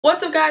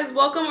What's up guys,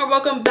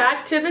 welcome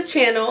back to the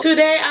channel.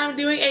 Today I'm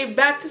doing a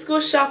back to school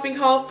shopping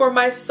haul for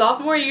my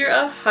sophomore year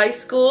of high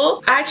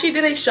school. I actually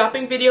did a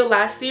shopping video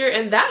last year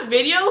and that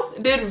video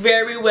did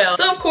very well.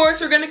 So of course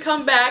we're gonna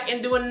come back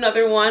and do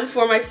another one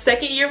for my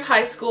second year of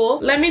high school.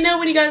 Let me know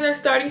when you guys are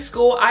starting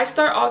school. I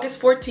start August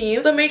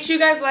 14th, so make sure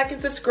you guys like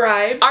and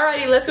subscribe.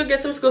 Alrighty, let's go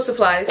get some school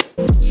supplies.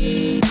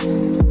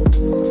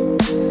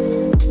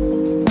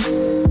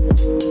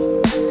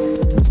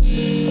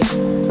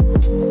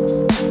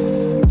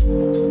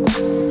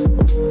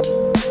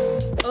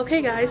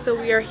 Okay guys, so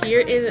we are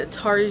here in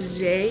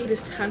Target. It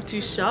is time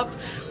to shop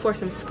for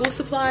some school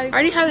supplies. I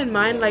already have in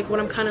mind like what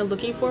I'm kind of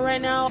looking for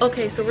right now.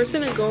 Okay, so we're just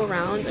gonna go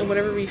around and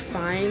whatever we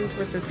find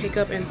we're just gonna pick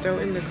up and throw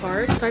in the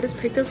cart. So I just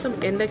picked up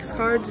some index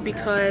cards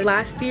because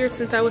last year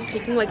since I was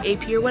taking like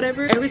AP or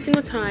whatever, every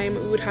single time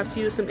we would have to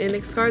use some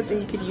index cards and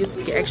you could use it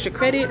to get extra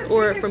credit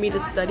or for me to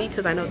study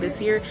because I know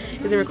this year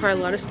is gonna require a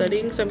lot of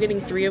studying. So I'm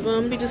getting 3 of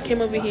them. We just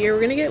came over here.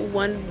 We're gonna get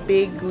one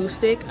big glue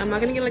stick. I'm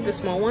not gonna get like the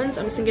small ones.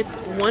 I'm just gonna get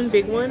one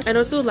big one. I know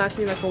this will last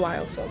me like a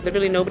while, so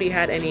literally nobody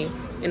had any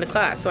in the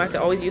class, so I have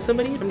to always use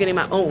somebody's. I'm getting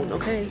my own,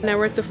 okay? Now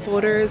we're at the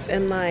folders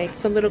and like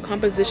some little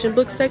composition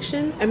book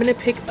section. I'm gonna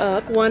pick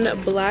up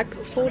one black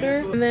folder,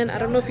 and then I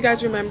don't know if you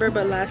guys remember,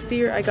 but last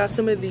year I got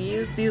some of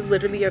these. These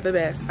literally are the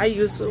best. I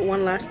used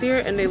one last year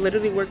and they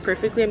literally work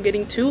perfectly. I'm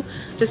getting 2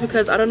 just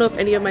because I don't know if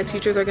any of my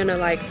teachers are gonna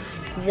like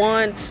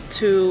want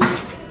to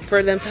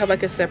for them to have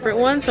like a separate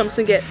one, so I'm just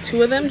gonna get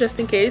 2 of them just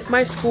in case.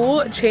 My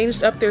school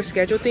changed up their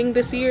schedule thing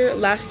this year.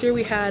 Last year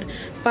we had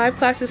 5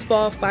 classes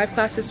fall, 5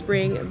 classes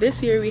spring.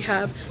 This year we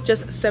have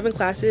just 7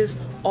 classes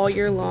all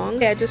year long.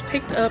 Okay, I just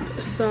picked up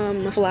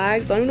some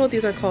flags. I don't even know what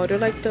these are called. They're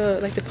like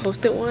the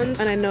post-it ones,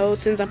 and I know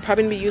since I'm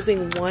probably gonna be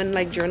using one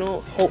like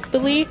journal,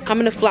 hopefully I'm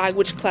gonna flag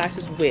which class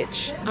is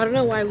which. I don't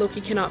know why Loki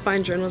cannot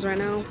find journals right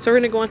now, so we're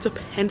gonna go on to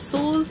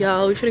pencils.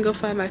 Yo, we finna go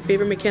find my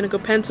favorite mechanical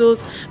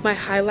pencils, my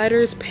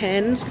highlighters,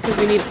 pens, because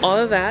we need all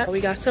of that. We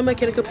got some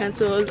mechanical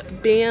pencils.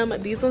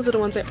 Bam, these ones are the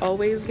ones I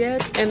always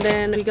get. And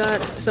then we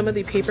got some of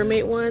the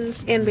Papermate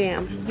ones, and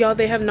bam, y'all,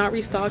 they have not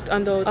restocked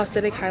on those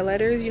aesthetic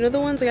highlighters. You know the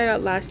ones like I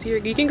got last year?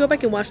 You can go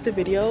back and watch the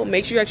video.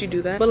 Make sure you actually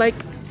do that. But like,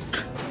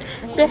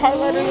 the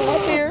highlighters are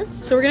out there.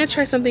 So we're gonna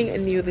try something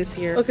new this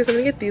year. Okay, so I'm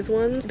gonna get these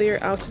ones.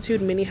 They're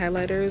Altitude mini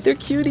highlighters. They're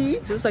cutie.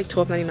 This is like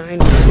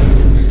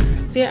 $12.99.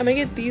 So yeah, I'm gonna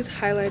get these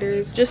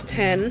highlighters, just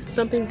 10,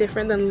 something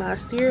different than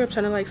last year. I'm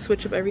trying to like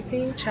switch up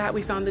everything. Chat,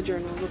 we found the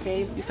journals,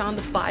 okay? We found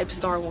the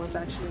 5-star ones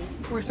actually.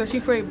 We're searching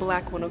for a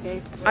black one,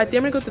 okay? I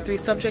think I'm gonna go with the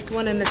 3-subject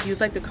one and just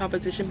use like the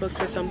composition books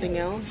for something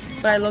else.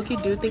 But I low-key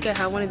do think I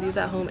have one of these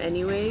at home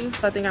anyways,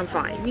 so I think I'm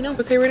fine, you know?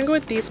 Okay, we're gonna go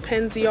with these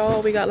pens,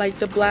 y'all. We got like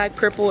the black,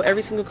 purple,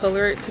 every single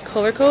color to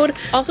color code.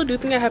 I also do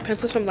think I have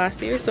pencils from last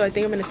year, so I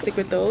think I'm gonna stick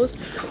with those.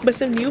 But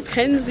some new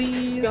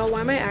pensies. Y'all, why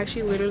am I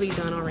actually literally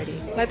done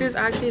already? Like there's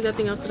actually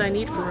nothing else that I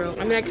need for real.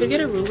 I mean, I could get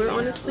a ruler,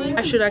 honestly.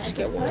 I should actually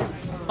get one.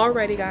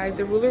 Alrighty guys,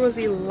 the ruler was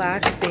the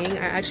last thing.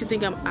 I actually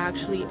think I'm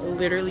actually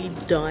literally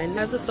done.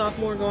 As a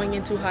sophomore going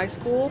into high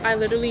school, I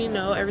literally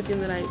know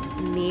everything that I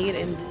need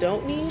and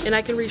don't need, and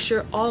I can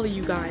reassure all of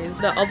you guys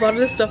that a lot of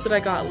the stuff that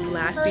I got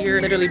last year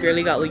literally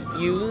barely got like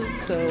used.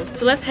 So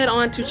let's head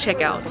on to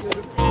checkout.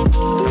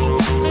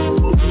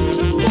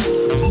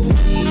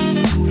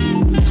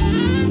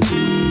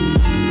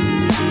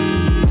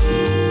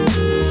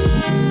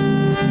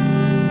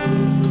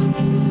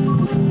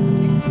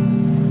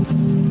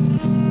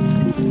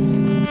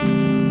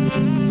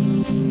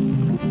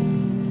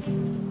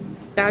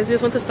 Guys, we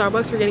just went to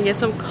Starbucks. We're gonna get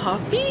some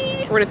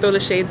coffee. We're gonna throw the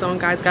shades on,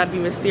 guys. Gotta be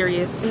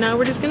mysterious. Now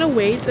we're just gonna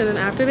wait, and then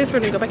after this,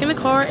 we're gonna go back in the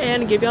car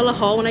and give y'all a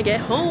haul when I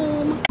get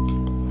home.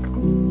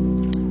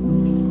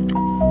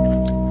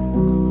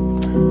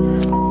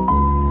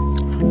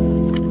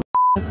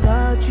 I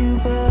got you,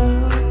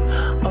 girl.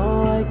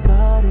 Oh, I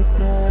got it,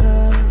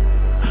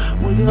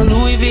 girl. With your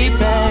Louis V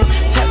bag,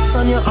 taps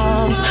on your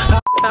arms.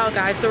 Wow,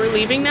 guys, so we're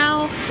leaving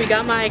now. We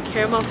got my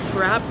caramel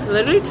frap.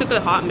 Literally took a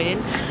hot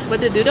minute,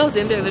 but the dude that was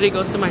in there literally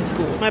goes to my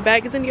school. My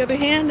bag is in the other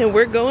hand and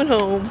we're going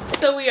home.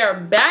 So we are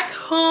back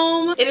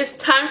home. It is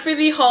time for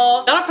the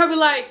haul. Y'all are probably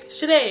like,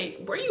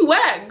 Shade, where you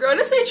at? Girl,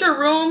 this ain't your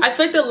room. I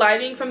feel like the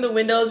lighting from the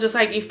windows just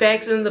like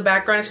effects in the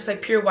background. It's just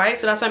like pure white,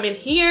 so that's why I'm in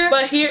here.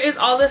 But here is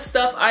all the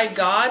stuff I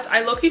got.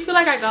 I low-key feel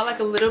like I got like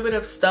a little bit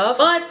of stuff,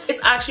 but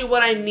it's actually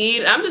what I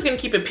need. I'm just gonna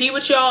keep it P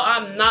with y'all.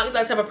 I'm not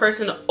that type of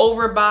person to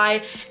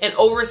overbuy and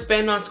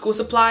overspend on school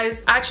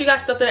supplies. I actually got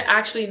stuff that I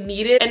actually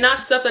needed and not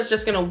stuff that's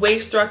just gonna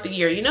waste throughout the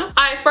year, you know?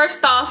 Alright,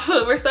 first off,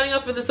 we're starting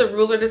off with this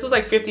ruler. This was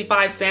like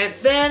 55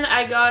 cents. Then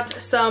I got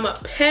some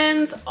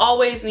pens.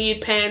 Always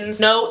need pens,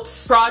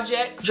 notes,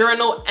 projects,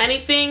 journal,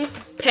 anything.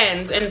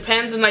 Pens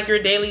in like your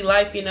daily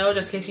life, you know,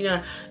 just in case you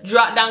know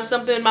jot down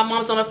something. My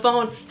mom's on the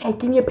phone. Hey,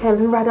 give me a pen. Let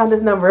me write down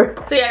this number.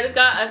 So yeah, I just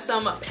got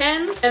some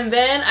pens, and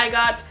then I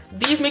got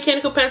these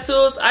mechanical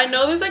pencils. I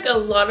know there's like a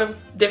lot of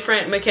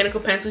different mechanical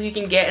pencils you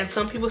can get, and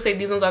some people say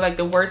these ones are like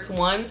the worst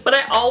ones, but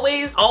I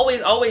always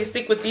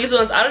stick with these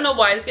ones. I don't know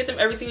why. I just get them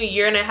every single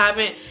year, and I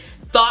haven't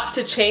thought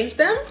to change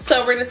them,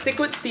 so we're gonna stick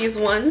with these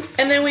ones.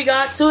 And then we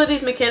got 2 of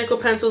these mechanical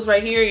pencils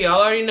right here.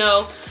 Y'all already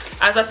know,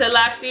 as I said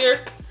last year,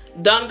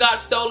 done got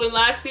stolen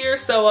last year,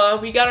 so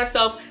we got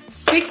ourselves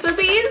 6 of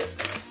these.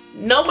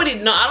 No,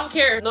 I don't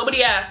care,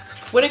 nobody asked.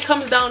 When it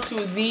comes down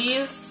to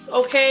these,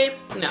 okay,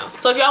 no.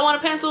 So if y'all want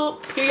a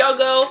pencil, here y'all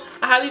go.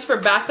 I have these for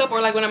backup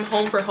or like when I'm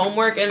home for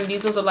homework, and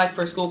these ones are like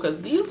for school,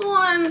 because these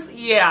ones,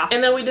 yeah.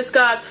 And then we just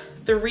got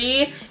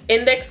 3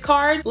 index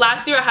cards.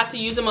 Last year I had to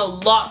use them a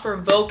lot for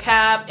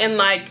vocab and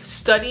like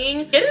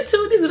studying. Getting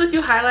 2 of these little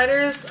cute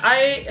highlighters.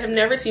 I have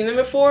never seen them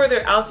before.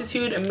 They're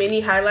altitude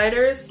mini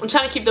highlighters. I'm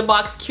trying to keep the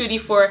box cutie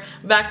for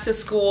back to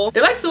school.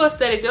 They're like so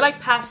aesthetic. They're like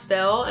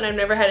pastel, and I've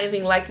never had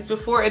anything like this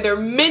before, and they're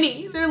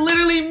mini. They're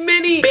literally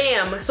mini.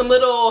 Bam, some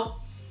little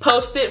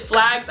post-it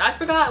flags. I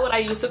forgot what I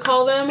used to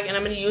call them, and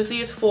I'm gonna use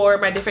these for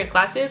my different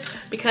classes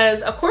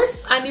because of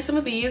course I need some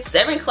of these.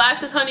 7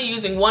 classes, honey.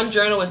 Using 1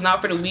 journal is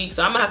not for the week,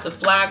 so I'm gonna have to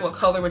flag what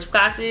color which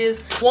class is.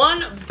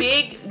 1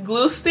 big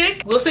glue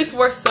stick. Glue sticks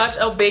were such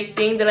a big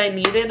thing that I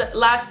needed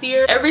last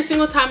year. Every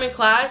single time in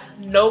class,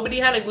 nobody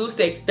had a glue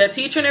stick. The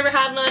teacher never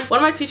had none. One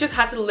of my teachers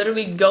had to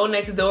literally go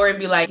next door and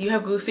be like, "Do you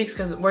have glue sticks?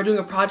 Because we're doing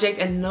a project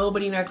and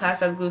nobody in our class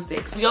has glue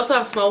sticks." We also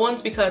have small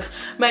ones because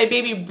my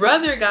baby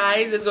brother,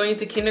 guys, is going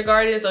to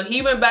kindergarten. So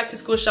he went back to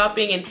school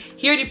shopping, and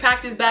he already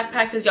packed his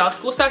backpack because y'all,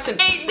 school starts in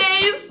 8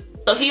 days.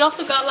 So he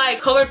also got like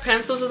colored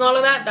pencils and all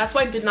of that. That's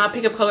why I did not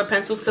pick up colored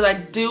pencils, because I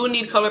do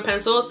need colored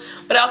pencils.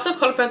 But I also have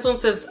colored pencils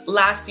since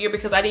last year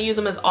because I didn't use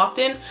them as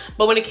often.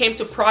 But when it came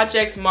to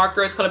projects,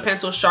 markers, colored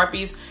pencils,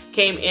 Sharpies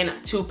came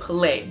into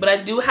play. But I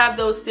do have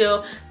those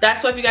still.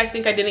 That's why if you guys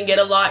think I didn't get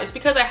a lot, it's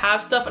because I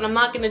have stuff and I'm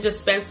not gonna just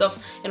spend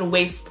stuff and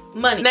waste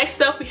money.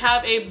 Next up, we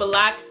have a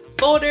black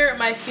folder.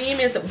 My theme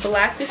is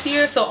black this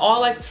year, so all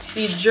like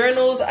the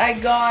journals I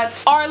got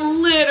are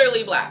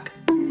literally black.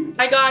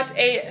 I got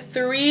a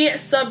 3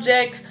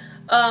 subject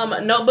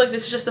notebook.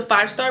 This is just a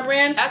 5-star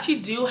brand. I actually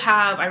do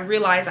have, I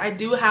realized I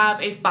do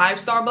have a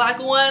 5-star black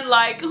one.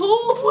 Like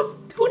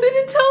who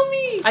didn't tell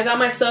me? I got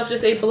myself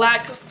just a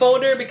black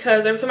folder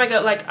because every time I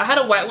got, like, I had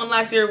a white one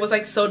last year. It was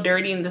like so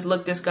dirty and just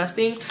looked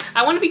disgusting.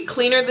 I want to be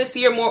cleaner this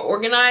year, more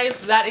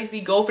organized. That is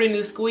the goal for the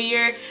new school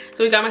year.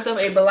 So we got myself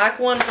a black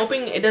one,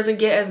 hoping it doesn't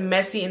get as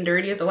messy and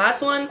dirty as the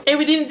last one. And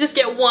we didn't just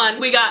get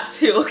 1, we got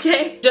 2,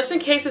 okay? Just in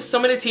case if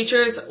some of the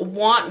teachers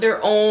want their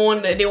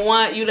own, they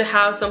want you to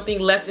have something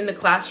left in the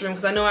classroom,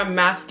 because I know our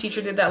math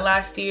teacher did that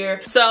last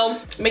year. So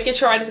making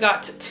sure I just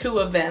got 2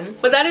 of them.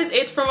 But that is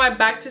it for my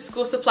back to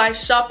school supply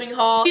shopping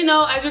haul. You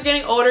know, as you're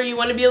getting older, you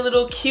want to be a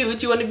little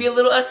cute, you want to be a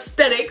little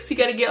aesthetic, so you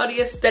got to get all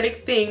the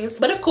aesthetic things.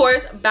 But of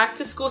course, back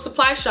to school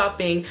supply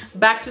shopping,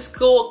 back to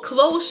school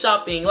clothes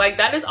shopping, like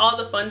that is all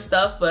the fun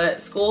stuff, but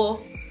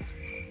school,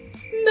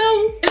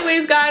 no.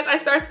 Anyways, guys, I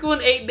start school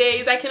in 8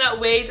 days. I cannot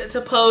wait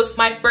to post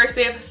my first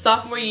day of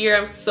sophomore year.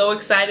 I'm so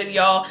excited,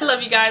 y'all. I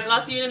love you guys, and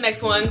I'll see you in the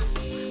next one.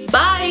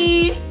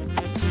 Bye.